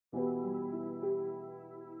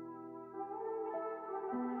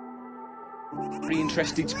Very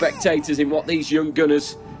interested spectators in what these young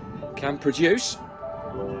gunners can produce.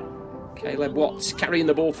 Caleb Watts carrying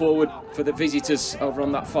the ball forward for the visitors over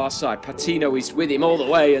on that far side. Patino is with him all the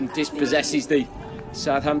way and dispossesses the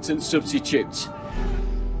Southampton substitute.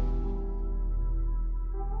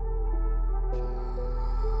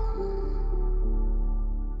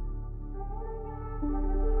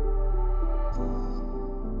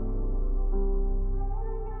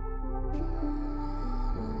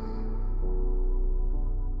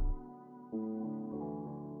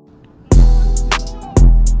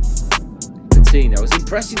 Patino was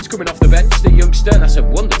impressive coming off the bench, the youngster. That's a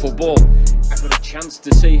wonderful ball. I've got a chance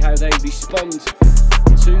to see how they respond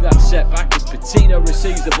to that setback as Patino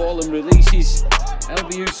receives the ball and releases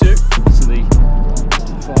Elbiusu to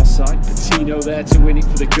the far side. Patino there to win it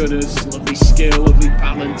for the Gunners. Lovely skill, lovely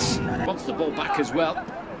balance. Wants the ball back as well.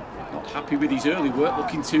 Not happy with his early work,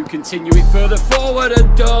 looking to continue it further forward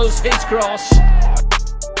and does his cross.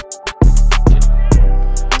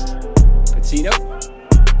 Patino.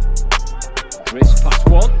 Wrist past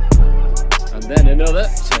one, and then another.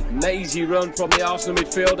 It's a mazy run from the Arsenal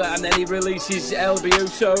midfielder, and then he releases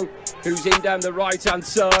Elbiusu, who's in down the right hand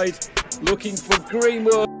side, looking for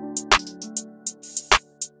Greenwood.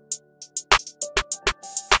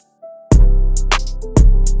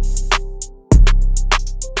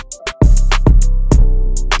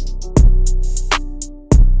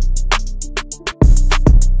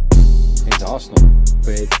 Here's Arsenal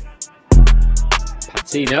with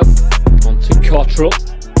Patino. On to Cottrell.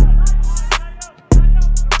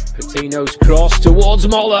 Patino's cross towards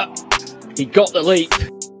Moller. He got the leap.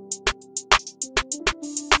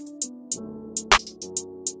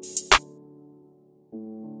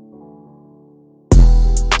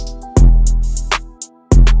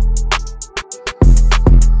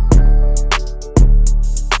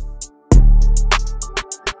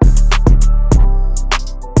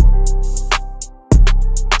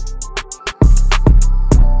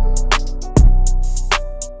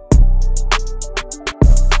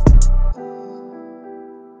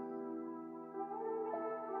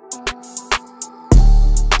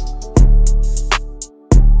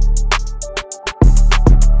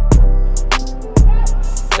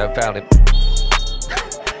 Don't foul him.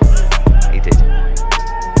 He did.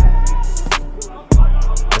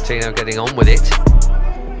 Patino getting on with it.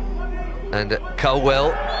 And Colwell.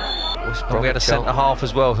 We had a centre half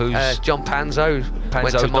as well who's John Panzo.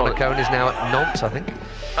 Went to Monaco and is now at Nantes, I think.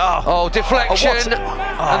 Oh, deflection!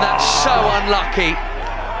 And that's so unlucky.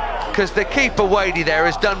 Because the keeper Wadey there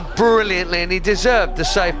has done brilliantly and he deserved the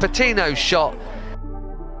save. Patino's shot.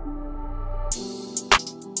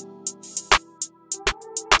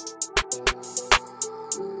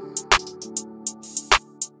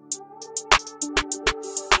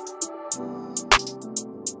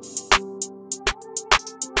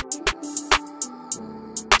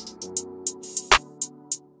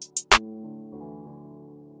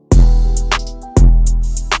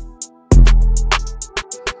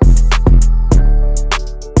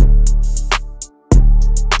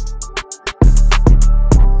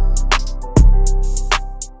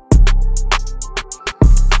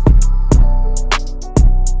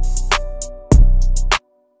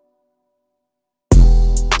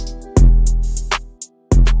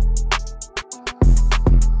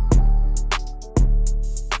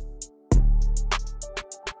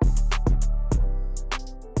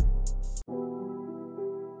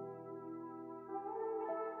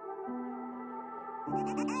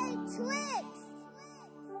 Hey, Twix!